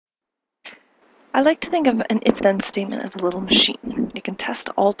I like to think of an if-then statement as a little machine. It can test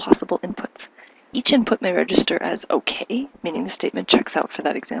all possible inputs. Each input may register as OK, meaning the statement checks out for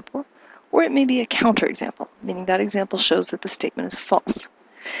that example, or it may be a counterexample, meaning that example shows that the statement is false.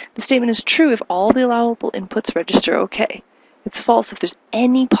 The statement is true if all the allowable inputs register OK. It's false if there's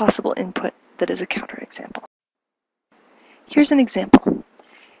any possible input that is a counterexample. Here's an example.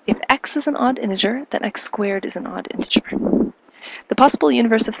 If x is an odd integer, then x squared is an odd integer. The possible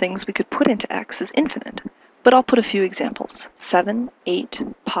universe of things we could put into x is infinite, but I'll put a few examples: 7, 8,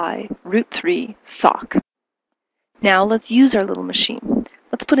 pi, root 3, sock. Now let's use our little machine.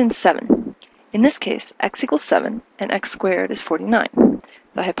 Let's put in 7. In this case, x equals 7 and x squared is 49.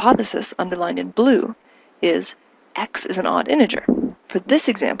 The hypothesis, underlined in blue, is x is an odd integer. For this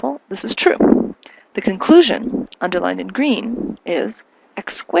example, this is true. The conclusion, underlined in green, is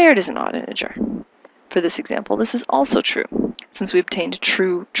x squared is an odd integer. For this example, this is also true. Since we obtained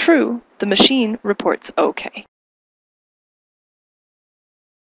true, true, the machine reports OK.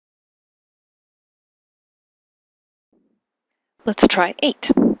 Let's try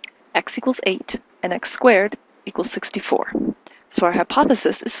 8. X equals 8 and x squared equals 64. So our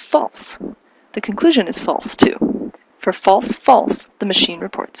hypothesis is false. The conclusion is false too. For false, false, the machine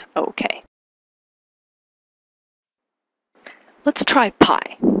reports OK. Let's try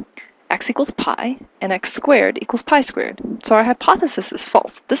pi. X equals pi, and x squared equals pi squared. So our hypothesis is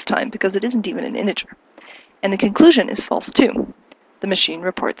false, this time because it isn't even an integer. And the conclusion is false too. The machine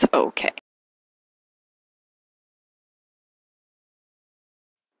reports OK.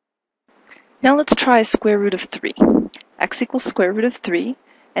 Now let's try square root of 3. X equals square root of 3,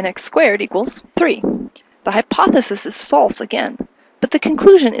 and x squared equals 3. The hypothesis is false again, but the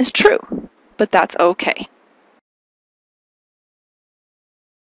conclusion is true. But that's OK.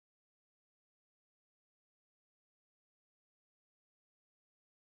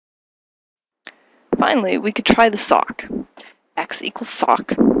 Finally, we could try the sock. X equals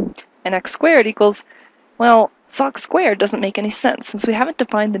sock, and x squared equals, well, sock squared doesn't make any sense since we haven't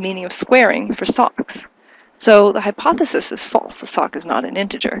defined the meaning of squaring for socks. So the hypothesis is false, a sock is not an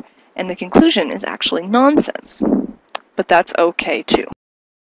integer, and the conclusion is actually nonsense. But that's OK too.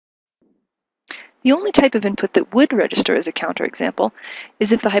 The only type of input that would register as a counterexample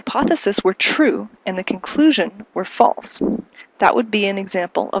is if the hypothesis were true and the conclusion were false. That would be an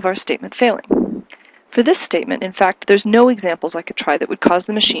example of our statement failing. For this statement, in fact, there's no examples I could try that would cause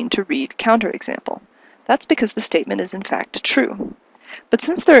the machine to read counterexample. That's because the statement is in fact true. But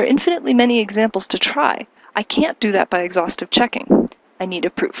since there are infinitely many examples to try, I can't do that by exhaustive checking. I need a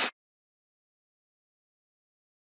proof.